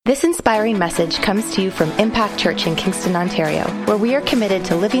This inspiring message comes to you from Impact Church in Kingston, Ontario, where we are committed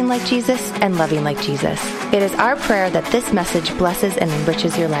to living like Jesus and loving like Jesus. It is our prayer that this message blesses and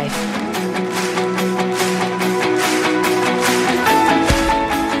enriches your life.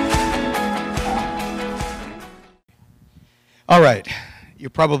 All right, you're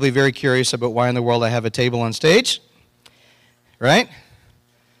probably very curious about why in the world I have a table on stage, right?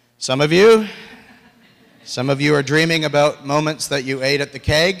 Some of you are dreaming about moments that you ate at the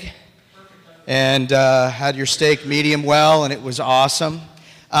keg and had your steak medium well, and it was awesome.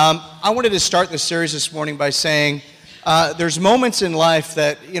 I wanted to start this series this morning by saying there's moments in life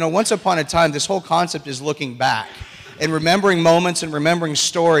that, once upon a time, this whole concept is looking back and remembering moments and remembering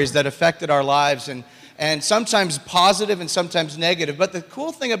stories that affected our lives, and sometimes positive and sometimes negative. But the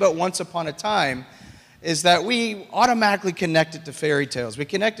cool thing about Once Upon a Time is that we automatically connect it to fairy tales. We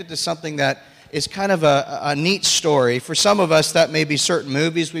connect it to something that is kind of a neat story. For some of us, that may be certain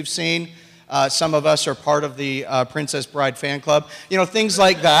movies we've seen. Some of us are part of the Princess Bride fan club. Things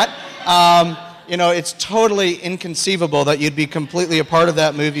like that. It's totally inconceivable that you'd be completely a part of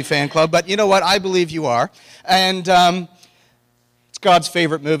that movie fan club. But you know what? I believe you are. And it's God's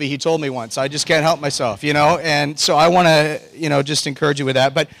favorite movie, he told me once. I just can't help myself, And so I want to, just encourage you with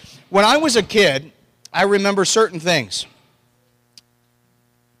that. But when I was a kid, I remember certain things.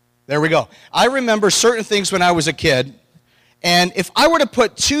 There we go. I remember certain things when I was a kid, and if I were to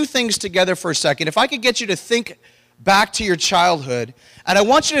put two things together for a second, if I could get you to think back to your childhood, and I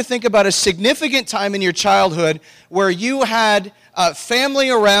want you to think about a significant time in your childhood where you had family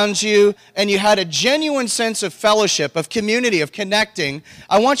around you and you had a genuine sense of fellowship, of community, of connecting,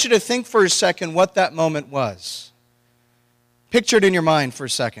 I want you to think for a second what that moment was. Picture it in your mind for a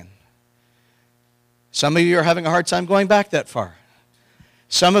second. Some of you are having a hard time going back that far.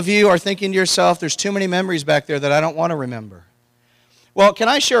 Some of you are thinking to yourself, there's too many memories back there that I don't want to remember. Well, can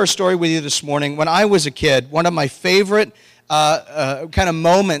I share a story with you this morning? When I was a kid, one of my favorite kind of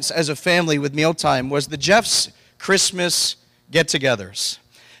moments as a family with mealtime was the Jeff's Christmas get-togethers.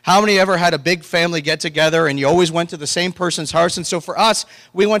 How many ever had a big family get-together and you always went to the same person's house? And so for us,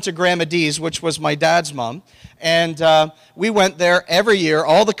 we went to Grandma Dee's, which was my dad's mom. And we went there every year.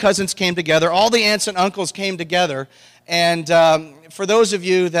 All the cousins came together. All the aunts and uncles came together. And for those of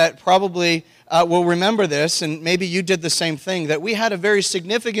you that probably will remember this, and maybe you did the same thing, that we had a very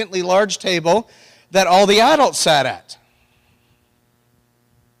significantly large table that all the adults sat at.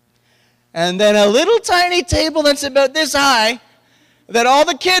 And then a little tiny table that's about this high that all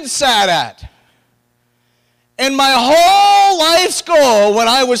the kids sat at. And my whole life's goal when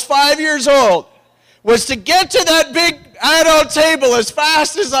I was 5 years old was to get to that big adult table as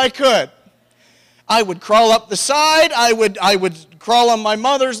fast as I could. I would crawl up the side, I would crawl on my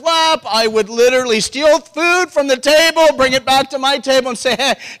mother's lap, I would literally steal food from the table, bring it back to my table and say,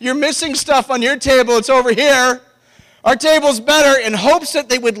 hey, you're missing stuff on your table, it's over here. Our table's better, in hopes that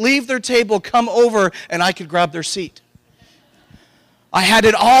they would leave their table, come over, and I could grab their seat. I had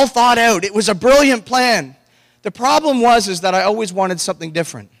it all thought out. It was a brilliant plan. The problem is that I always wanted something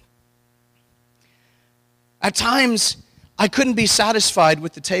different. At times, I couldn't be satisfied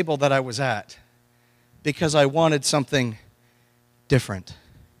with the table that I was at because I wanted something different.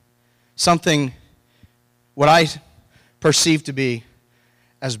 Something, what I perceived to be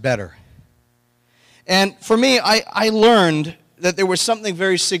as better. And for me, I learned that there was something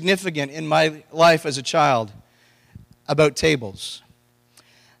very significant in my life as a child about tables.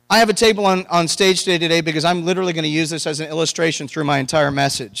 I have a table on stage today because I'm literally going to use this as an illustration through my entire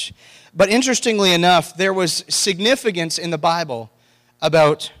message. But interestingly enough, there was significance in the Bible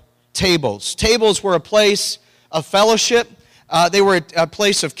about tables. Tables were a place of fellowship. They were a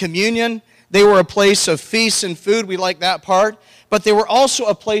place of communion. They were a place of feasts and food. We like that part. But they were also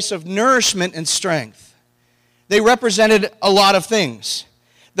a place of nourishment and strength. They represented a lot of things.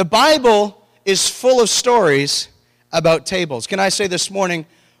 The Bible is full of stories about tables. Can I say this morning,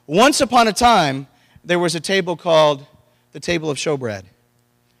 once upon a time, there was a table called the Table of Showbread.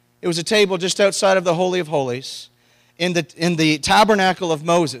 It was a table just outside of the Holy of Holies in the tabernacle of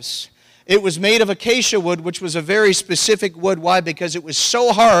Moses. It was made of acacia wood, which was a very specific wood. Why? Because it was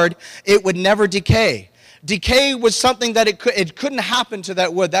so hard, it would never decay. Decay was something that it couldn't happen to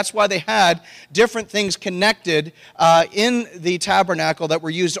that wood. That's why they had different things connected in the tabernacle that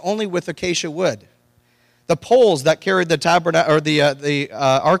were used only with acacia wood. The poles that carried the tabernacle or the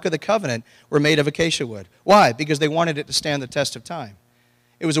Ark of the Covenant were made of acacia wood. Why? Because they wanted it to stand the test of time.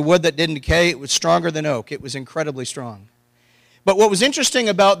 It was a wood that didn't decay. It was stronger than oak. It was incredibly strong. But what was interesting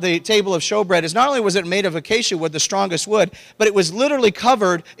about the table of showbread is not only was it made of acacia wood, the strongest wood, but it was literally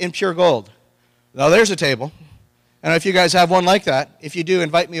covered in pure gold. Now there's a table. I don't know if you guys have one like that. If you do,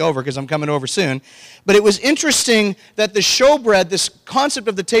 invite me over because I'm coming over soon. But it was interesting that the showbread, this concept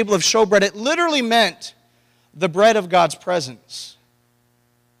of the table of showbread, it literally meant the bread of God's presence.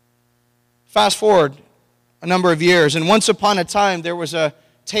 Fast forward a number of years, and once upon a time there was a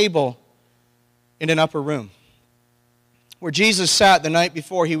table in an upper room where Jesus sat the night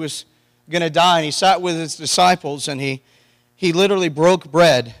before he was going to die, and he sat with his disciples, and he literally broke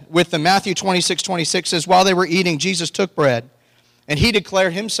bread with them. Matthew 26:26 says, while they were eating, Jesus took bread, and he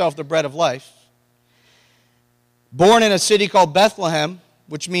declared himself the bread of life. Born in a city called Bethlehem,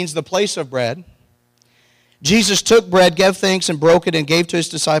 which means the place of bread, Jesus took bread, gave thanks, and broke it, and gave to his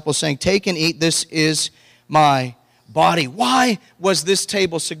disciples, saying, take and eat, this is my body. Why was this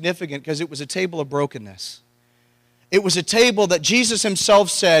table significant? Because it was a table of brokenness. It was a table that Jesus himself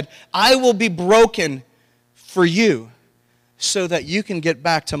said, I will be broken for you, so that you can get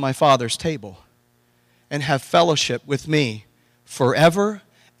back to my Father's table and have fellowship with me forever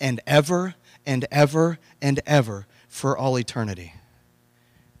and ever and ever and ever for all eternity.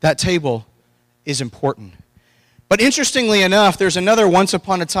 That table is important. But interestingly enough, there's another once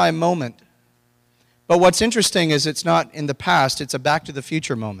upon a time moment. But what's interesting is it's not in the past, it's a back to the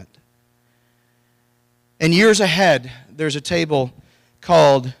future moment. And years ahead, there's a table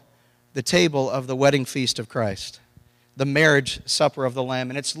called the table of the wedding feast of Christ. The marriage supper of the Lamb.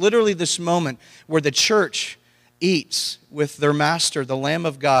 And it's literally this moment where the church eats with their master, the Lamb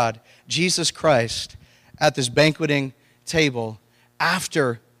of God, Jesus Christ, at this banqueting table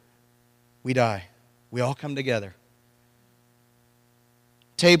after we die. We all come together.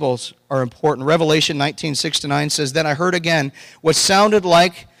 Tables are important. Revelation 19:6-9 says, then I heard again what sounded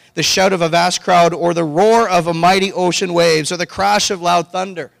like the shout of a vast crowd, or the roar of a mighty ocean waves, or the crash of loud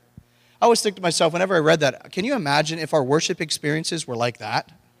thunder. I always think to myself, whenever I read that, can you imagine if our worship experiences were like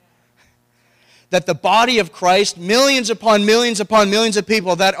that? That the body of Christ, millions upon millions of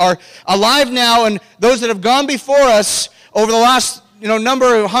people that are alive now, and those that have gone before us over the last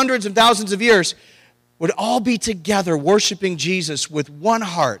number of hundreds and thousands of years, would all be together worshiping Jesus with one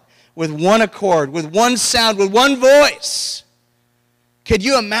heart, with one accord, with one sound, with one voice. Could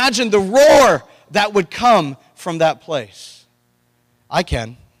you imagine the roar that would come from that place? I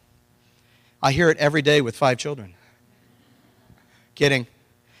can. I hear it every day with 5 children. Kidding.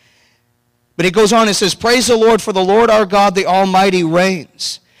 But it goes on and says, praise the Lord, for the Lord our God, the Almighty,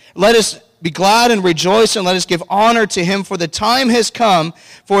 reigns. Let us be glad and rejoice, and let us give honor to him, for the time has come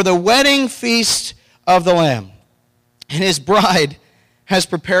for the wedding feast of the Lamb. And his bride has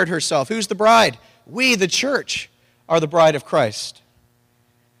prepared herself. Who's the bride? We, the church, are the bride of Christ.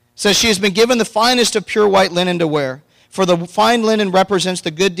 It says she has been given the finest of pure white linen to wear. For the fine linen represents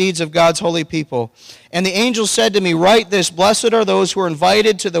the good deeds of God's holy people. And the angel said to me, write this, blessed are those who are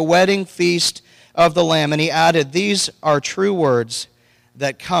invited to the wedding feast of the Lamb. And he added, these are true words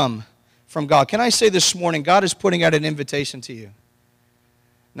that come from God. Can I say this morning, God is putting out an invitation to you.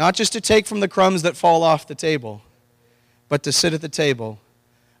 Not just to take from the crumbs that fall off the table, but to sit at the table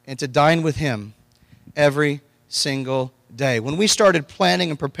and to dine with him every single day. When we started planning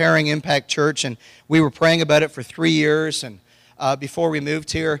and preparing Impact Church, and we were praying about it for 3 years, and before we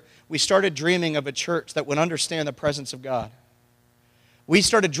moved here, we started dreaming of a church that would understand the presence of God. We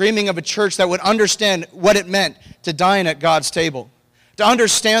started dreaming of a church that would understand what it meant to dine at God's table, to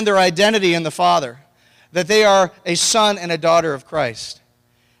understand their identity in the Father, that they are a son and a daughter of Christ.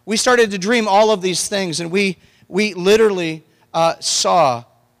 We started to dream all of these things, and we literally saw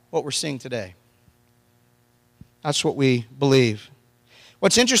what we're seeing today. That's what we believe.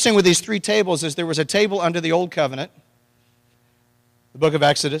 What's interesting with these 3 tables is there was a table under the Old Covenant, the book of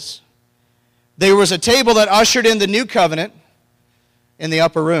Exodus. There was a table that ushered in the New Covenant in the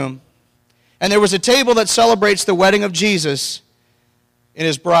upper room. And there was a table that celebrates the wedding of Jesus and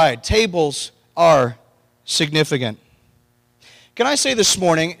his bride. Tables are significant. Can I say this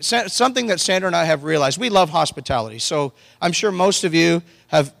morning, something that Sandra and I have realized, we love hospitality. So I'm sure most of you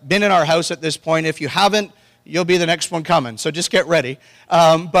have been in our house at this point. If you haven't, you'll be the next one coming, so just get ready.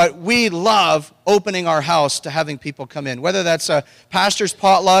 But we love opening our house to having people come in, whether that's a pastor's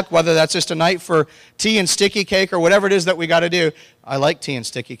potluck, whether that's just a night for tea and sticky cake, or whatever it is that we got to do. I like tea and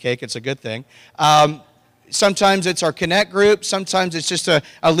sticky cake. It's a good thing. Sometimes it's our Connect group. Sometimes it's just a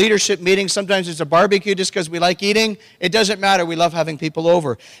leadership meeting. Sometimes it's a barbecue just because we like eating. It doesn't matter. We love having people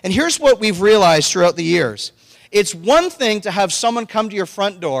over. And here's what we've realized throughout the years. It's one thing to have someone come to your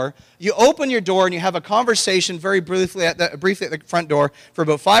front door. You open your door and you have a conversation very briefly at the front door for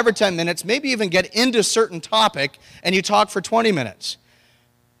about 5 or 10 minutes, maybe even get into a certain topic, and you talk for 20 minutes.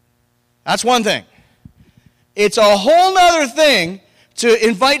 That's one thing. It's a whole other thing to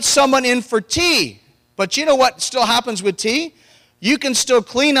invite someone in for tea, But you know what still happens with tea? You can still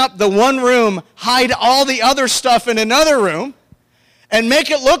clean up the one room, hide all the other stuff in another room, and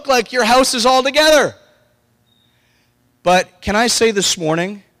make it look like your house is all together. But can I say this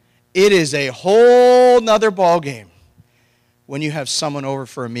morning, it is a whole nother ballgame when you have someone over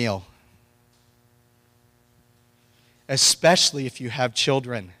for a meal. Especially if you have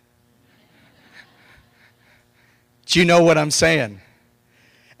children. Do you know what I'm saying?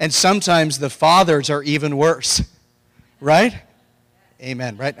 And sometimes the fathers are even worse. Right?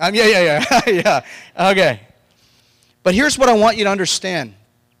 Amen, right? Yeah. Okay. But here's what I want you to understand.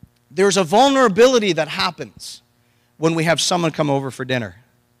 There's a vulnerability that happens when we have someone come over for dinner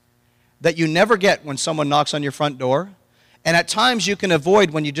that you never get when someone knocks on your front door. And at times you can avoid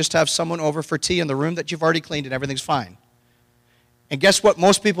when you just have someone over for tea in the room that you've already cleaned and everything's fine. And guess what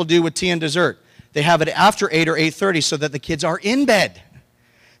most people do with tea and dessert? They have it after 8 or 8:30 so that the kids are in bed.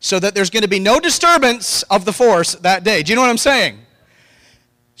 So that there's going to be no disturbance of the force that day. Do you know what I'm saying?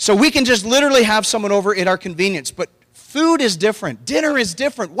 So we can just literally have someone over at our convenience. But food is different. Dinner is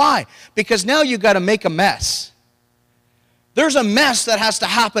different. Why? Because now you've got to make a mess. There's a mess that has to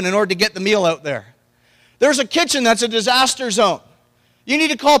happen in order to get the meal out there. There's a kitchen that's a disaster zone. You need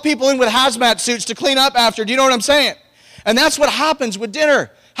to call people in with hazmat suits to clean up after. Do you know what I'm saying? And that's what happens with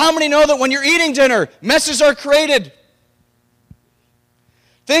dinner. How many know that when you're eating dinner, messes are created?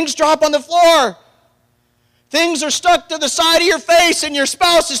 Things drop on the floor. Things are stuck to the side of your face and your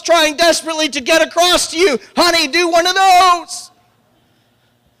spouse is trying desperately to get across to you. Honey, do one of those.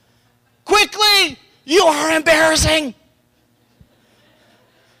 Quickly, you are embarrassing.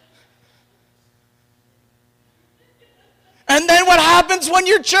 And then what happens when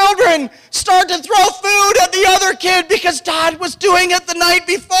your children start to throw food at the other kid because Dad was doing it the night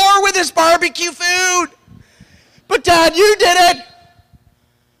before with his barbecue food? But Dad, you did it.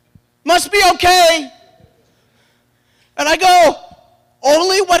 Must be okay. And I go,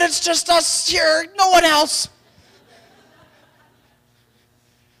 only when it's just us here, no one else.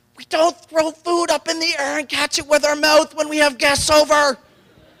 We don't throw food up in the air and catch it with our mouth when we have guests over.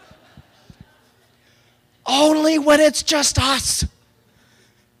 Only when it's just us.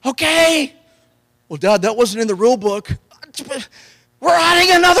 Okay? Well, Dad, that wasn't in the rule book. We're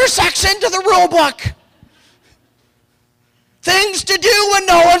adding another section to the rule book. Things to do when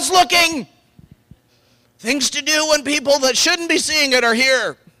no one's looking. Things to do when people that shouldn't be seeing it are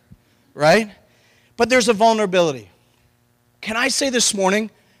here. Right? But there's a vulnerability. Can I say this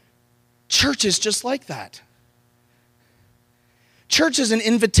morning, church is just like that. Church is an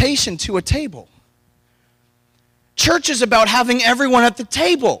invitation to a table. Church is about having everyone at the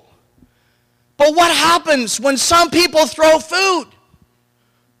table. But what happens when some people throw food?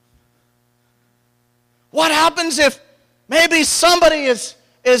 What happens if maybe somebody is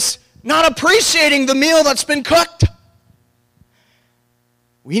not appreciating the meal that's been cooked?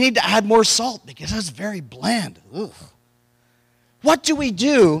 We need to add more salt because that's very bland. Ugh. What do we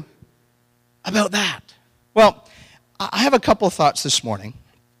do about that? Well, I have a couple thoughts this morning.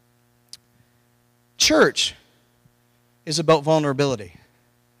 Church is about vulnerability.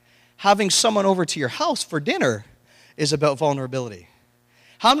 Having someone over to your house for dinner is about vulnerability.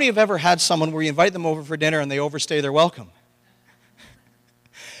 How many have ever had someone where you invite them over for dinner and they overstay their welcome?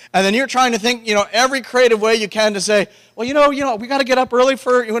 And then you're trying to think, every creative way you can to say, well, we got to get up early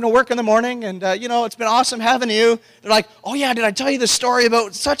for work in the morning, and it's been awesome having you. They're like, oh yeah, did I tell you the story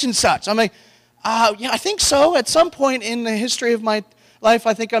about such and such? I'm like, yeah, I think so. At some point in the history of my life,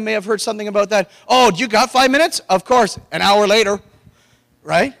 I think I may have heard something about that. Oh, you got 5 minutes? Of course. An hour later,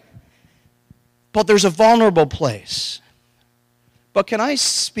 right? But there's a vulnerable place. But can I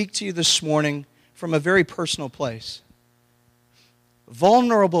speak to you this morning from a very personal place?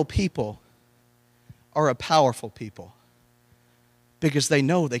 Vulnerable people are a powerful people because they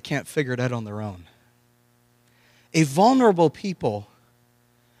know they can't figure it out on their own. A vulnerable people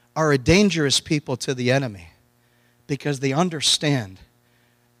are a dangerous people to the enemy because they understand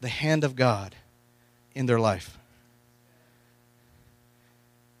the hand of God in their life.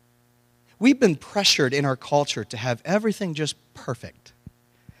 We've been pressured in our culture to have everything just perfect.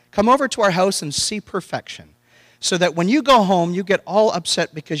 Come over to our house and see perfection. So that when you go home, you get all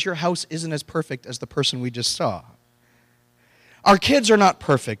upset because your house isn't as perfect as the person we just saw. Our kids are not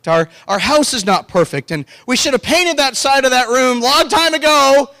perfect. Our house is not perfect. And we should have painted that side of that room a long time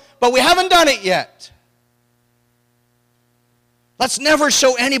ago, but we haven't done it yet. Let's never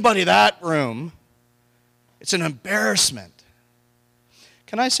show anybody that room. It's an embarrassment.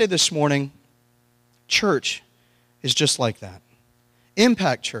 Can I say this morning, church is just like that.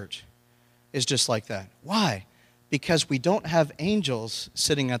 Impact Church is just like that. Why? Because we don't have angels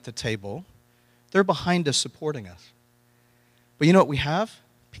sitting at the table They're behind us, supporting us. But you know what we have?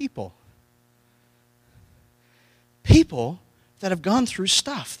 People. People that have gone through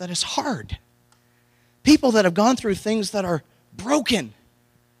stuff that is hard. People that have gone through things that are broken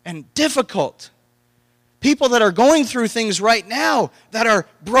and difficult. People that are going through things right now that are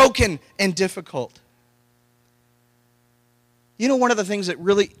broken and difficult. You know, one of the things that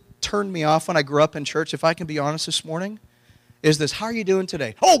really turned me off when I grew up in church, if I can be honest this morning, is this: how are you doing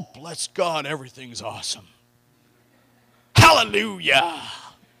today? Oh, bless God, everything's awesome. Hallelujah.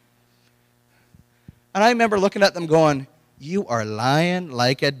 And I remember looking at them going, you are lying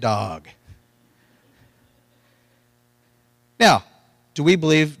like a dog. Now, do we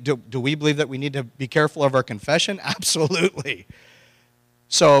believe that we need to be careful of our confession? Absolutely.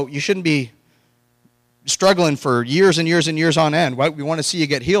 So you shouldn't be struggling for years and years and years on end. We want to see you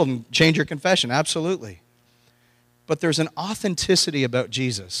get healed and change your confession. Absolutely. But there's an authenticity about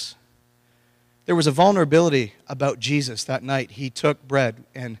Jesus. There was a vulnerability about Jesus that night. He took bread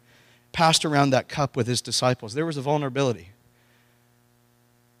and passed around that cup with his disciples. There was a vulnerability.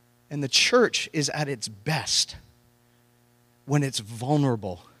 And the church is at its best when it's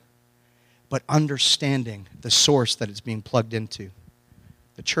vulnerable, but understanding the source that it's being plugged into.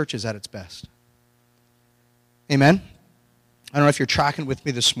 The church is at its best. Amen? I don't know if you're tracking with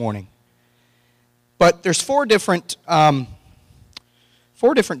me this morning. But there's four different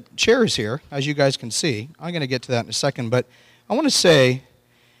chairs here, as you guys can see. I'm going to get to that in a second. But I want to say,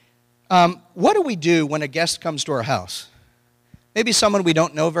 what do we do when a guest comes to our house? Maybe someone we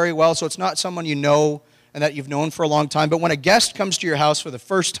don't know very well, so it's not someone you know and that you've known for a long time. But when a guest comes to your house for the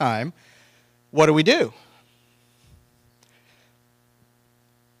first time, what do we do?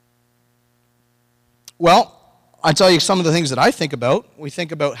 Well, I'll tell you some of the things that I think about. We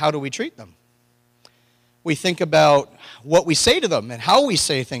think about how do we treat them. We think about what we say to them and how we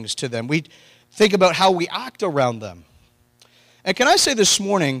say things to them. We think about how we act around them. And can I say this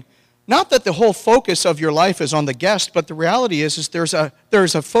morning, not that the whole focus of your life is on the guest, but the reality is there's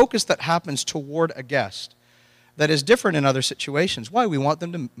a focus that happens toward a guest that is different in other situations. Why? We want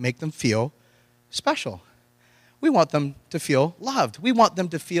them to make them feel special. We want them to feel loved. We want them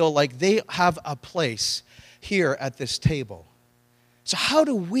to feel like they have a place here at this table. So how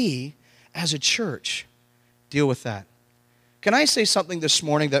do we, as a church, deal with that? Can I say something this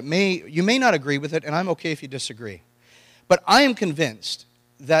morning that you may not agree with it, and I'm okay if you disagree. But I am convinced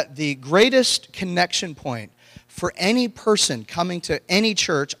that the greatest connection point for any person coming to any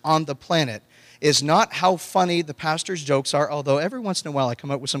church on the planet is not how funny the pastor's jokes are, although every once in a while I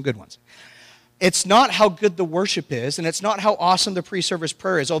come up with some good ones. It's not how good the worship is, and it's not how awesome the pre-service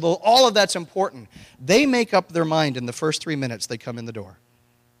prayer is, although all of that's important. They make up their mind in the first 3 minutes they come in the door.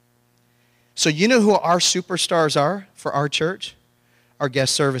 So you know who our superstars are for our church? Our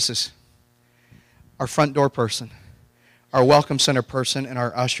guest services, our front door person, our welcome center person, and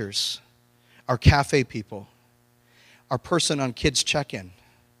our ushers, our cafe people, our person on kids check-in.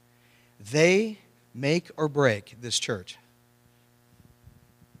 They make or break this church.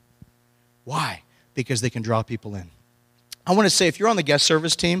 Why? Because they can draw people in. I want to say, if you're on the guest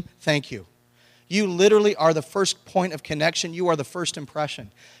service team, thank you. You literally are the first point of connection. You are the first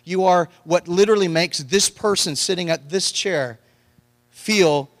impression. You are what literally makes this person sitting at this chair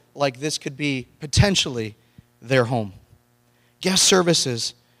feel like this could be potentially their home. Guest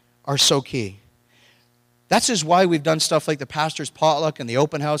services are so key. That's just why we've done stuff like the pastor's potluck and the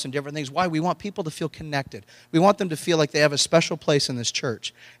open house and different things. Why? We want people to feel connected. We want them to feel like they have a special place in this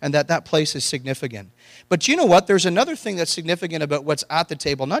church and that place is significant. But you know what? There's another thing that's significant about what's at the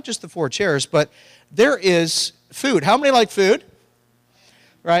table, not just the four chairs, but there is food. How many like food?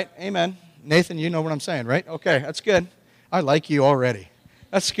 Right? Amen. Nathan, you know what I'm saying, right? Okay, that's good. I like you already.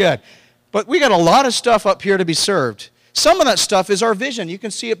 That's good. But we got a lot of stuff up here to be served. Some of that stuff is our vision. You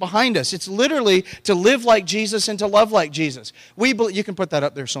can see it behind us. It's literally to live like Jesus and to love like Jesus. You can put that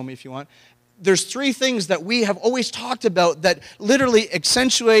up there, Somi, if you want. There's three things that we have always talked about that literally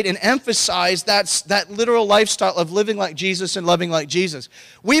accentuate and emphasize that literal lifestyle of living like Jesus and loving like Jesus.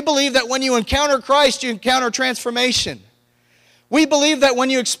 We believe that when you encounter Christ, you encounter transformation. We believe that when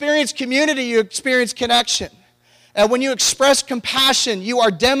you experience community, you experience connection. And when you express compassion, you are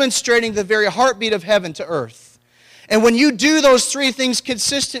demonstrating the very heartbeat of heaven to earth. And when you do those three things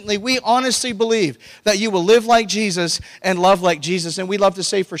consistently, we honestly believe that you will live like Jesus and love like Jesus. And we love to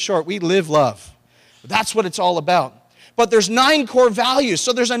say for short, we live love. That's what it's all about. But there's 9 core values.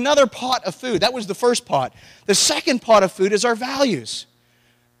 So there's another pot of food. That was the first pot. The second pot of food is our values.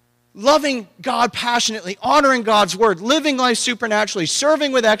 loving God passionately, honoring God's word, living life supernaturally,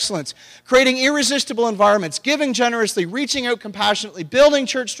 serving with excellence, creating irresistible environments, giving generously, reaching out compassionately, building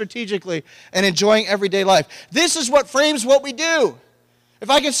church strategically, and enjoying everyday life. This is what frames what we do. If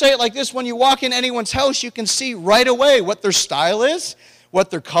I can say it like this, when you walk in anyone's house, you can see right away what their style is, what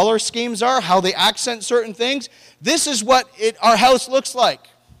their color schemes are, how they accent certain things. This is what our house looks like.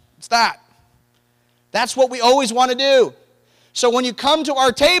 It's that. That's what we always want to do. So when you come to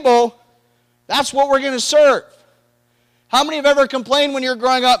our table, that's what we're going to serve. How many have ever complained when you're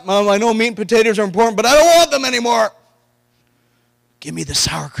growing up, Mom, I know meat and potatoes are important, but I don't want them anymore. Give me the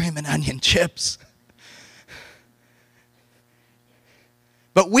sour cream and onion chips.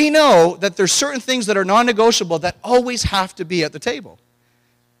 But we know that there's certain things that are non-negotiable that always have to be at the table.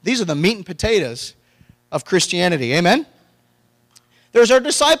 These are the meat and potatoes of Christianity. Amen? There's our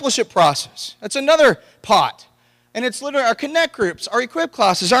discipleship process. That's another pot. And it's literally our connect groups, our equip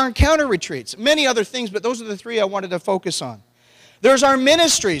classes, our encounter retreats, many other things, but those are the three I wanted to focus on. There's our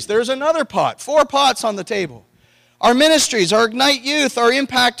ministries. There's another pot, 4 pots on the table. Our ministries, our Ignite Youth, our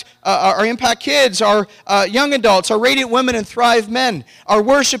Impact Kids, our young adults, our Radiant Women and Thrive Men, our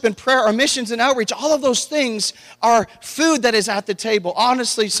worship and prayer, our missions and outreach, all of those things are food that is at the table.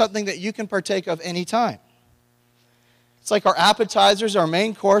 Honestly, something that you can partake of anytime. It's like our appetizers, our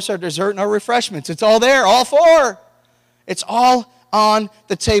main course, our dessert, and our refreshments. It's all there, all 4. It's all on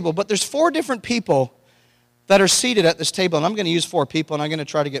the table. But there's 4 different people that are seated at this table. And I'm going to use 4 people, and I'm going to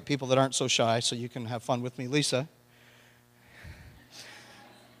try to get people that aren't so shy so you can have fun with me. Lisa.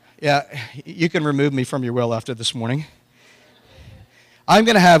 Yeah, you can remove me from your will after this morning. I'm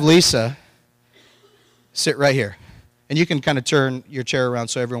going to have Lisa sit right here. And you can kind of turn your chair around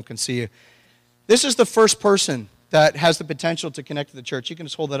so everyone can see you. This is the first person that has the potential to connect to the church. You can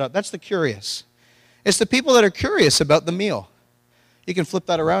just hold that up. That's the curious. It's the people that are curious about the meal. You can flip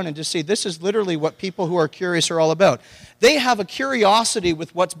that around and just see this is literally what people who are curious are all about. They have a curiosity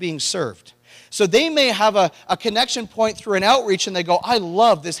with what's being served. So they may have a connection point through an outreach and they go, I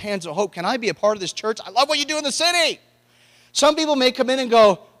love this Hands of Hope. Can I be a part of this church? I love what you do in the city. Some people may come in and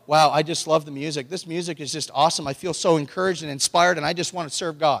go, wow, I just love the music. This music is just awesome. I feel so encouraged and inspired and I just want to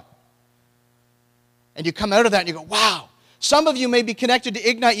serve God. And you come out of that and you go, wow. Some of you may be connected to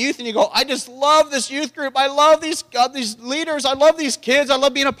Ignite Youth and you go, I just love this youth group. I love these leaders. I love these kids. I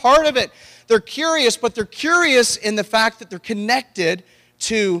love being a part of it. They're curious, but they're curious in the fact that they're connected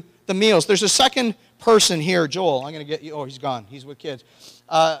to the meals. There's a second person here, Joel. I'm going to get you. Oh, he's gone. He's with kids.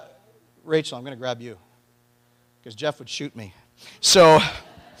 Rachel, I'm going to grab you because Jeff would shoot me. So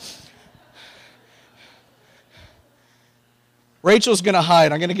Rachel's going to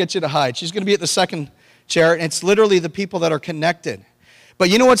hide. I'm going to get you to hide. She's going to be at the second chair, and it's literally the people that are connected. But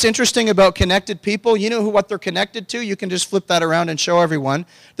you know what's interesting about connected people? You know what they're connected to? You can just flip that around and show everyone.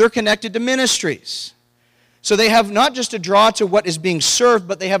 They're connected to ministries. So they have not just a draw to what is being served,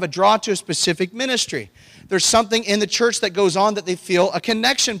 but they have a draw to a specific ministry. There's something in the church that goes on that they feel a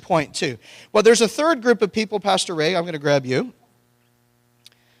connection point to. Well, there's a third group of people, Pastor Ray, I'm going to grab you.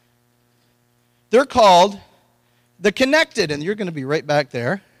 They're called the connected, and you're going to be right back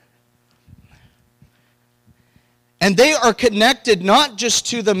there. And they are connected not just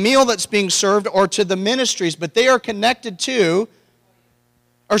to the meal that's being served or to the ministries, but they are connected to,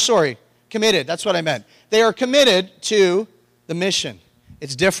 committed, that's what I meant. They are committed to the mission.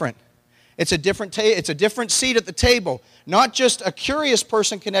 It's different. It's a different seat at the table. Not just a curious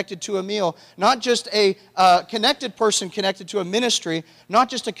person connected to a meal, not just a connected person connected to a ministry, not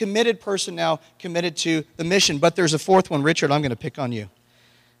just a committed person now committed to the mission. But there's a fourth one. Richard, I'm going to pick on you.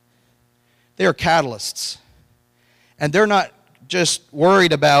 They are catalysts. And they're not just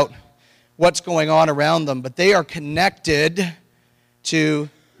worried about what's going on around them, but they are connected to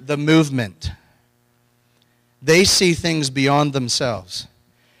the movement. They see things beyond themselves.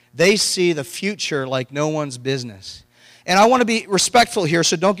 They see the future like no one's business. And I want to be respectful here,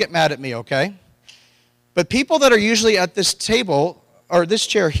 so don't get mad at me, okay? But people that are usually at this table, or this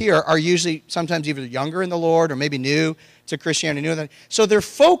chair here, are usually sometimes either younger in the Lord or maybe new to Christianity. So their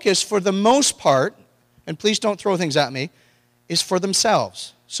focus, for the most part, and please don't throw things at me, is for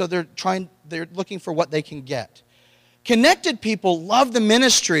themselves. So they're looking for what they can get. Connected people love the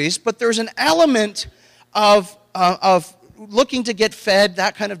ministries, but there's an element of looking to get fed,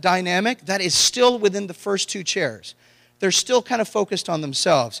 that kind of dynamic, that is still within the first two chairs. They're still kind of focused on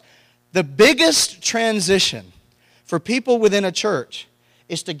themselves. The biggest transition for people within a church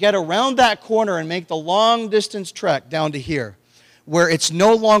is to get around that corner and make the long distance trek down to here, where it's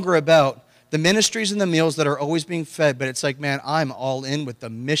no longer about the ministries and the meals that are always being fed, but it's like, man, I'm all in with the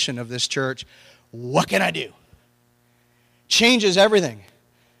mission of this church. What can I do? Changes everything.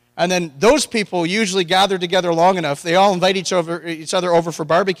 And then those people usually gather together long enough. They all invite each other over for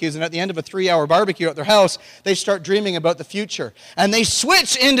barbecues. And at the end of a 3-hour barbecue at their house, they start dreaming about the future. And they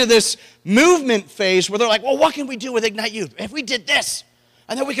switch into this movement phase where they're like, well, what can we do with Ignite Youth? If we did this,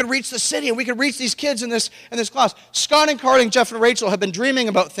 and then we could reach the city, and we could reach these kids in this class. Scott and Carly, Jeff and Rachel have been dreaming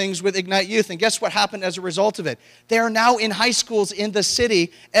about things with Ignite Youth. And guess what happened as a result of it? They are now in high schools in the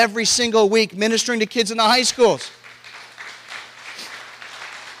city every single week, ministering to kids in the high schools.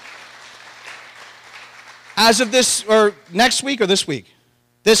 As of this, or next week or this week?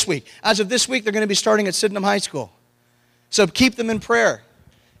 This week. As of this week, they're going to be starting at Sydenham High School. So keep them in prayer.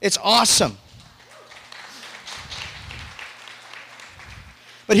 It's awesome.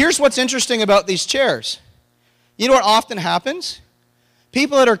 But here's what's interesting about these chairs. You know what often happens?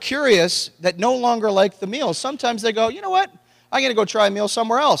 People that are curious, that no longer like the meal, sometimes they go, you know what? I'm going to go try a meal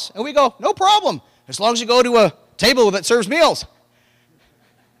somewhere else. And we go, no problem, as long as you go to a table that serves meals.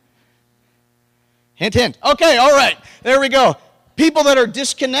 Hint, hint. Okay, all right, there we go. People that are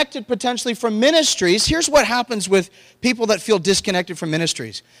disconnected potentially from ministries, here's what happens with people that feel disconnected from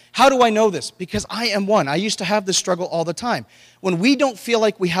ministries. How do I know this? Because I am one. I used to have this struggle all the time. When we don't feel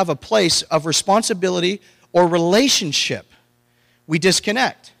like we have a place of responsibility or relationship, we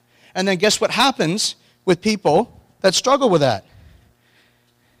disconnect. And then guess what happens with people that struggle with that?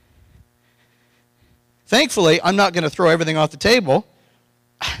 Thankfully, I'm not going to throw everything off the table,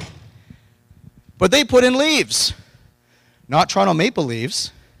 but they put in leaves. Not Toronto Maple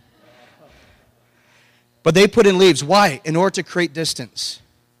Leaves. But they put in leaves. Why? In order to create distance.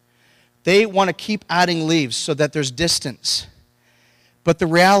 They want to keep adding leaves so that there's distance. But the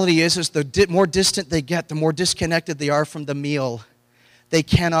reality is the more distant they get, the more disconnected they are from the meal. They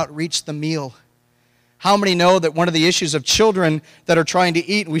cannot reach the meal. How many know that one of the issues of children that are trying to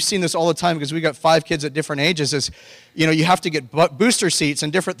eat, and we've seen this all the time because we got 5 kids at different ages, is, you have to get booster seats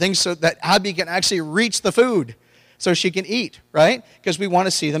and different things so that Abby can actually reach the food so she can eat, right? Because we want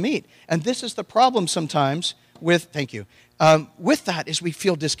to see them eat. And this is the problem sometimes with, thank you, with that is we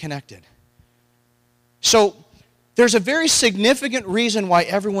feel disconnected. So there's a very significant reason why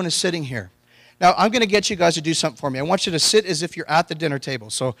everyone is sitting here. Now, I'm going to get you guys to do something for me. I want you to sit as if you're at the dinner table.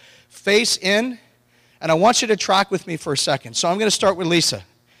 So face in, and I want you to track with me for a second. So I'm going to start with Lisa.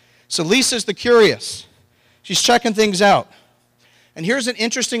 So Lisa's the curious. She's checking things out. And here's an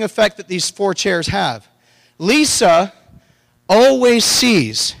interesting effect that these 4 chairs have. Lisa always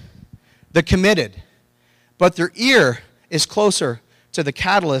sees the committed, but their ear is closer to the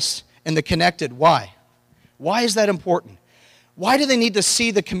catalyst and the connected. Why? Why is that important? Why do they need to see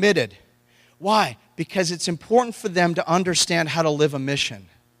the committed? Why? Because it's important for them to understand how to live a mission.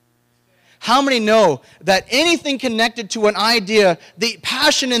 How many know that anything connected to an idea, the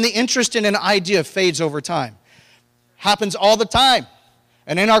passion and the interest in an idea fades over time? Happens all the time.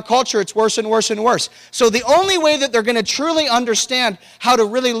 And in our culture, it's worse and worse and worse. So the only way that they're going to truly understand how to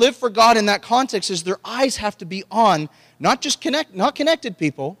really live for God in that context is their eyes have to be on, not connected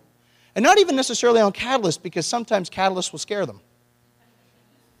people, and not even necessarily on catalyst, because sometimes catalyst will scare them.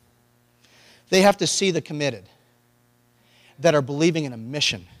 They have to see the committed that are believing in a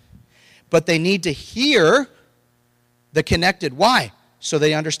mission. But they need to hear the connected. Why? So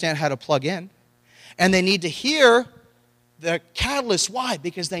they understand how to plug in. And they need to hear the catalyst. Why?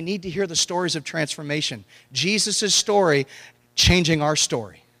 Because they need to hear the stories of transformation. Jesus' story changing our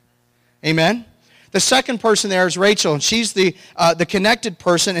story. Amen? The second person there is Rachel, and she's the connected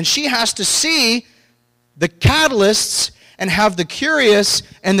person, and she has to see the catalysts and have the curious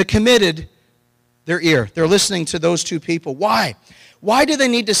and the committed their ear. They're listening to those 2 people. Why? Why do they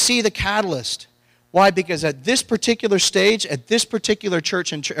need to see the catalyst? Why? Because at this particular stage, at this particular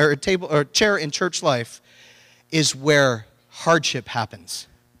church or chair in church life, is where hardship happens.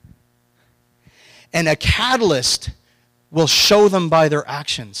 And a catalyst will show them by their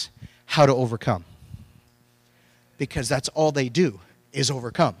actions how to overcome. Because that's all they do is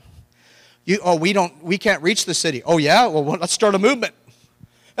overcome. We can't reach the city. Oh yeah? Well, let's start a movement.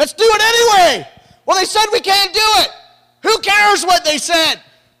 Let's do it anyway. Well, they said we can't do it. Who cares what they said?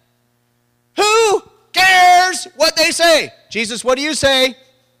 Who cares what they say? Jesus, what do you say?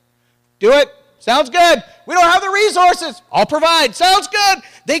 Do it. Sounds good. We don't have the resources. I'll provide. Sounds good.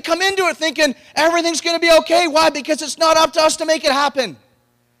 They come into it thinking everything's going to be okay. Why? Because it's not up to us to make it happen.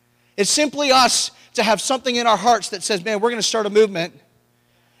 It's simply us to have something in our hearts that says, man, we're going to start a movement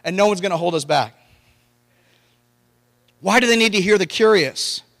and no one's going to hold us back. Why do they need to hear the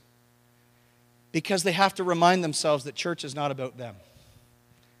curious? Because they have to remind themselves that church is not about them.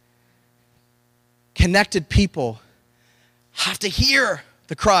 Connected people have to hear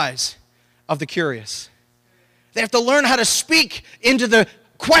the cries of the curious. They have to learn how to speak into the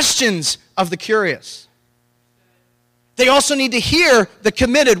questions of the curious. They also need to hear the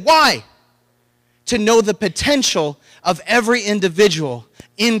committed. Why? To know the potential of every individual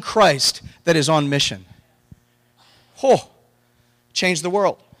in Christ that is on mission. Oh, change the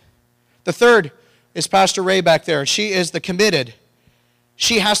world. The third is Pastor Ray back there. She is the committed.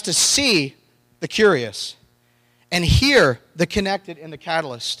 She has to see the curious and hear the connected in the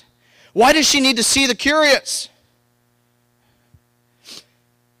catalyst. Why does she need to see the curious?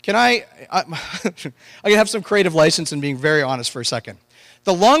 I can have some creative license in being very honest for a second.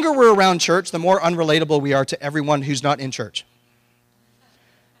 The longer we're around church, the more unrelatable we are to everyone who's not in church.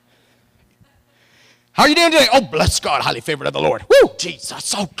 How are you doing today? Oh, bless God, highly favored of the Lord. Woo,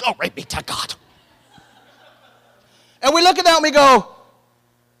 Jesus, oh, glory be to God. And we look at that and we go,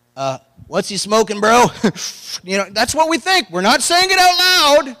 what's he smoking, bro? That's what we think. We're not saying it out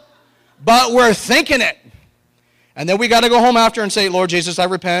loud, but we're thinking it. And then we got to go home after and say, Lord Jesus, I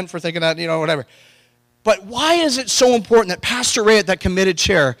repent for thinking that, whatever. But why is it so important that Pastor Ray at that committed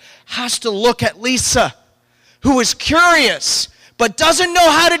chair has to look at Lisa, who is curious, but doesn't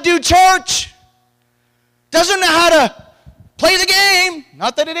know how to do church? Doesn't know how to play the game.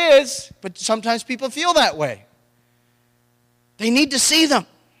 Not that it is, but sometimes people feel that way. They need to see them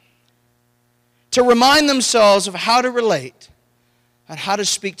to remind themselves of how to relate and how to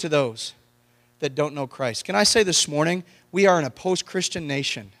speak to those that don't know Christ. Can I say this morning, we are in a post-Christian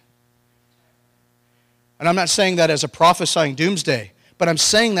nation. And I'm not saying that as a prophesying doomsday, but I'm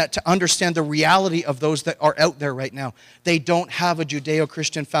saying that to understand the reality of those that are out there right now. They don't have a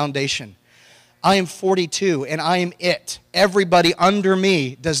Judeo-Christian foundation. I am 42, and I am it. Everybody under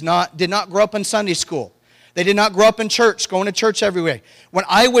me did not grow up in Sunday school. They did not grow up in church, going to church every way. When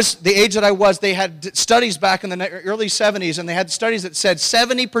I was the age that I was, they had studies back in the early 70s, and they had studies that said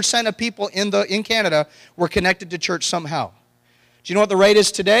 70% of people in Canada were connected to church somehow. Do you know what the rate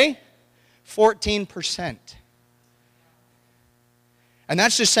is today? 14%. And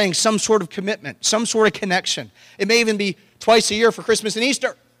that's just saying some sort of commitment, some sort of connection. It may even be twice a year for Christmas and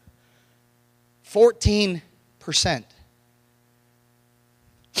Easter. 14%.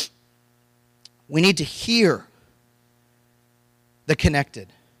 We need to hear the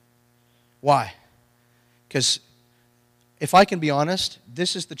connected. Why? Because if I can be honest,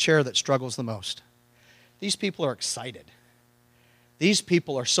 this is the chair that struggles the most. These people are excited. These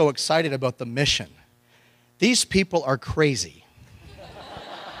people are so excited about the mission. These people are crazy.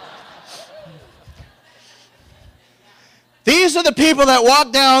 These are the people that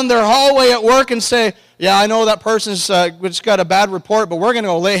walk down their hallway at work and say, yeah, I know that person's just got a bad report, but we're going to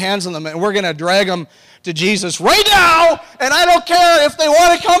go lay hands on them and we're going to drag them to Jesus right now, and I don't care if they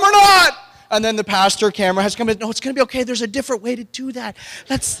want to come or not. And then the pastor camera has come in, no, it's going to be okay. There's a different way to do that.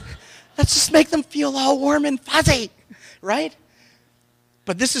 Let's just make them feel all warm and fuzzy, right?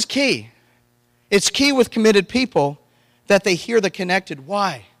 But this is key. It's key with committed people that they hear the connected.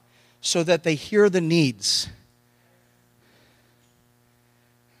 Why? So that they hear the needs.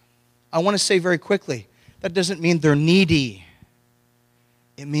 I want to say very quickly, that doesn't mean they're needy.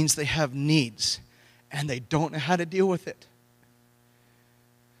 It means they have needs, and they don't know how to deal with it.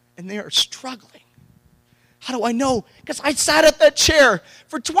 And they are struggling. How do I know? Because I sat at that chair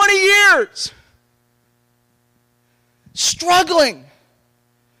for 20 years. Struggling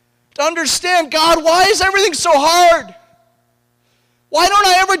to understand, God, why is everything so hard? Why don't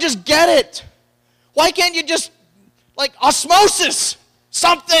I ever just get it? Why can't you just, like osmosis,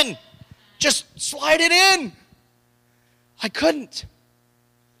 something? Just slide it in. I couldn't.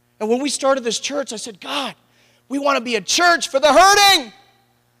 And when we started this church, I said, God, we want to be a church for the hurting,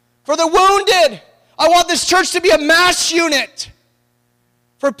 for the wounded. I want this church to be a mass unit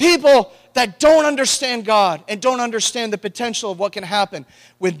for people that don't understand God and don't understand the potential of what can happen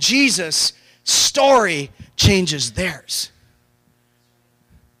when Jesus' story changes theirs.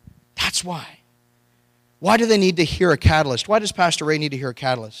 That's why. Why do they need to hear a catalyst? Why does Pastor Ray need to hear a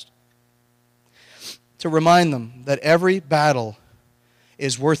catalyst? To remind them that every battle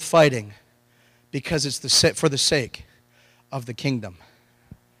is worth fighting because it's for the sake of the kingdom.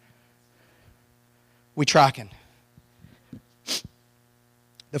 We tracking.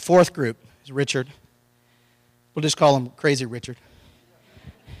 The fourth group is Richard. We'll just call him Crazy Richard.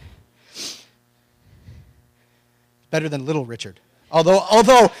 Better than Little Richard.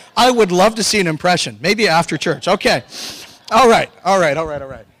 Although I would love to see an impression. Maybe after church. Okay. All right.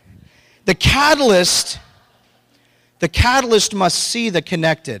 The catalyst must see the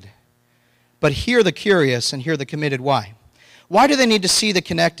connected, but hear the curious and hear the committed. Why? Why do they need to see the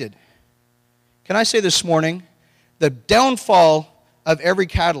connected? Can I say this morning, the downfall of every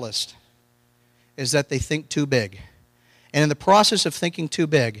catalyst is that they think too big. And in the process of thinking too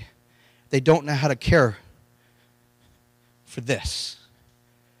big, they don't know how to care for this.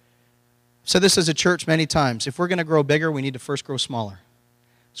 I've said this as a church many times. If we're going to grow bigger, we need to first grow smaller.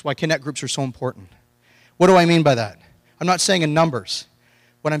 That's why connect groups are so important. What do I mean by that? I'm not saying in numbers.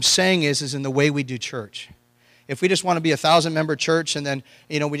 What I'm saying is in the way we do church. If we just want to be a 1,000-member church and then,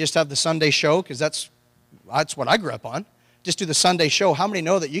 we just have the Sunday show, because that's what I grew up on. Just do the Sunday show. How many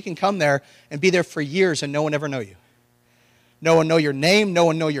know that you can come there and be there for years and no one ever know you? No one know your name. No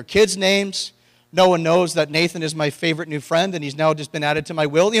one know your kids' names. No one knows that Nathan is my favorite new friend and he's now just been added to my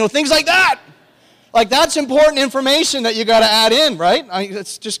will. Things like that. Like, that's important information that you got to add in, right?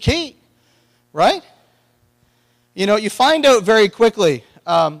 It's just key, right? You find out very quickly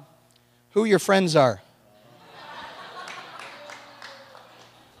who your friends are.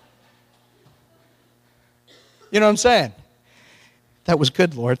 You know what I'm saying? That was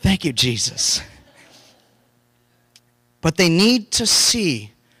good, Lord. Thank you, Jesus. But they need to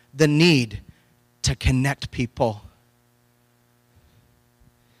see the need to connect people.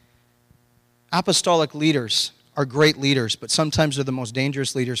 Apostolic leaders are great leaders, but sometimes they're the most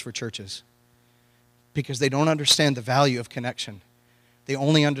dangerous leaders for churches because they don't understand the value of connection. They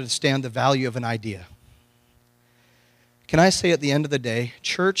only understand the value of an idea. Can I say at the end of the day,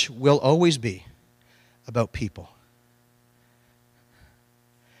 church will always be about people.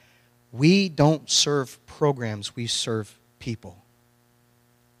 We don't serve programs, we serve people.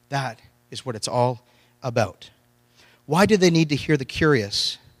 That is what it's all about. Why do they need to hear the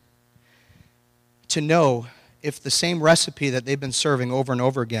curious? To know if the same recipe that they've been serving over and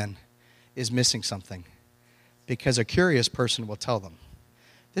over again is missing something. Because a curious person will tell them,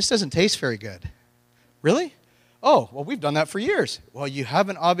 this doesn't taste very good. Really? Oh, well, we've done that for years. Well, you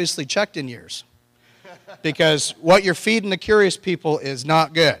haven't obviously checked in years. Because what you're feeding the curious people is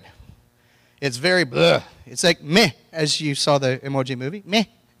not good. It's very bleh. It's like meh, as you saw the Emoji Movie. Meh,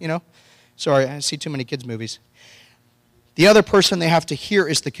 Sorry, I see too many kids' movies. The other person they have to hear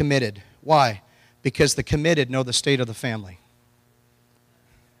is the committed. Why? Because the committed know the state of the family.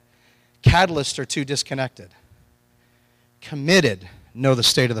 Catalysts are too disconnected. Committed know the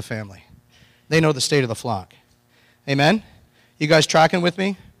state of the family. They know the state of the flock. Amen? You guys tracking with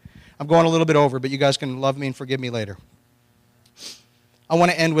me? I'm going a little bit over, but you guys can love me and forgive me later. I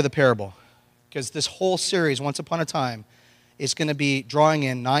want to end with a parable, because this whole series, Once Upon a Time, is going to be drawing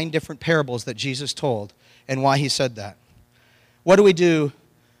in 9 different parables that Jesus told and why he said that. What do we do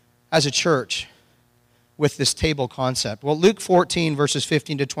as a church with this table concept? Well, Luke 14, verses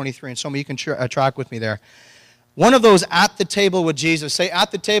 15 to 23, and some of you can track with me there. One of those at the table with Jesus. Say,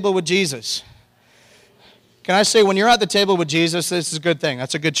 at the table with Jesus. Can I say, when you're at the table with Jesus, this is a good thing.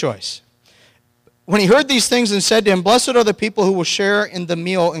 That's a good choice. When he heard these things and said to him, blessed are the people who will share in the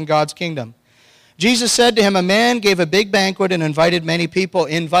meal in God's kingdom. Jesus said to him, a man gave a big banquet and invited many people.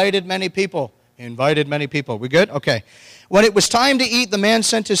 Invited many people. Invited many people. We good? Okay. When it was time to eat, the man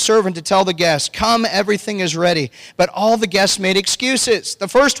sent his servant to tell the guests, come, everything is ready. But all the guests made excuses. The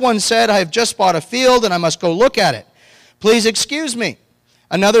first one said, I have just bought a field and I must go look at it. Please excuse me.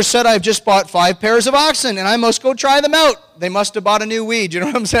 Another said, I've just bought 5 pairs of oxen, and I must go try them out. They must have bought a new weed, you know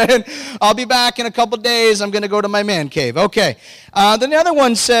what I'm saying? I'll be back in a couple days. I'm going to go to my man cave. Okay. Then the other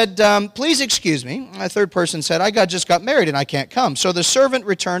one said, please excuse me. A third person said, I just got married, and I can't come. So the servant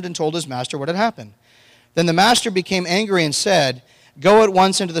returned and told his master what had happened. Then the master became angry and said, go at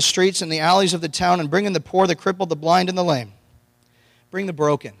once into the streets and the alleys of the town and bring in the poor, the crippled, the blind, and the lame. Bring the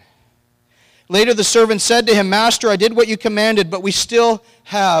broken. Later the servant said to him, Master, I did what you commanded, but we still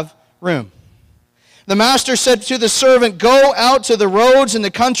have room. The master said to the servant, go out to the roads and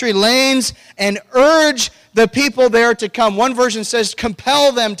the country lanes and urge the people there to come. One version says,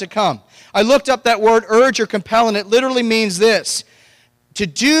 compel them to come. I looked up that word, urge or compel, and it literally means this: to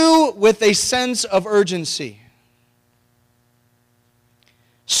do with a sense of urgency,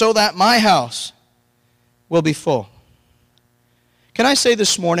 so that my house will be full. Can I say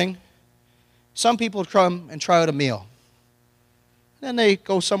this morning, some people come and try out a meal. Then they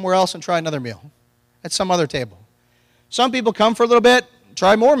go somewhere else and try another meal at some other table. Some people come for a little bit,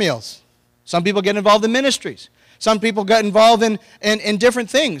 try more meals. Some people get involved in ministries. Some people get involved in different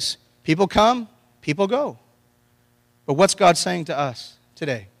things. People come, people go. But what's God saying to us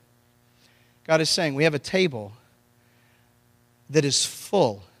today? God is saying we have a table that is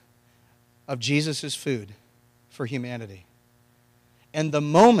full of Jesus' food for humanity. And the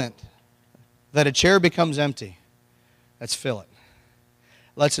moment that a chair becomes empty, let's fill it.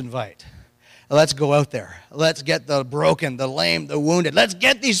 Let's invite. Let's go out there. Let's get the broken, the lame, the wounded. Let's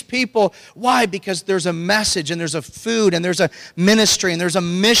get these people. Why? Because there's a message and there's a food and there's a ministry and there's a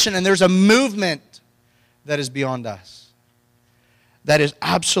mission and there's a movement that is beyond us. that is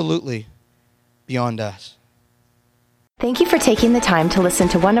absolutely beyond us. Thank you for taking the time to listen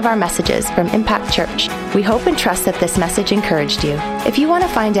to one of our messages from Impact Church. We hope and trust that this message encouraged you. If you want to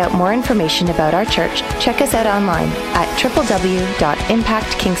find out more information about our church, check us out online at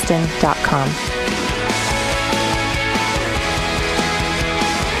www.impactkingston.com.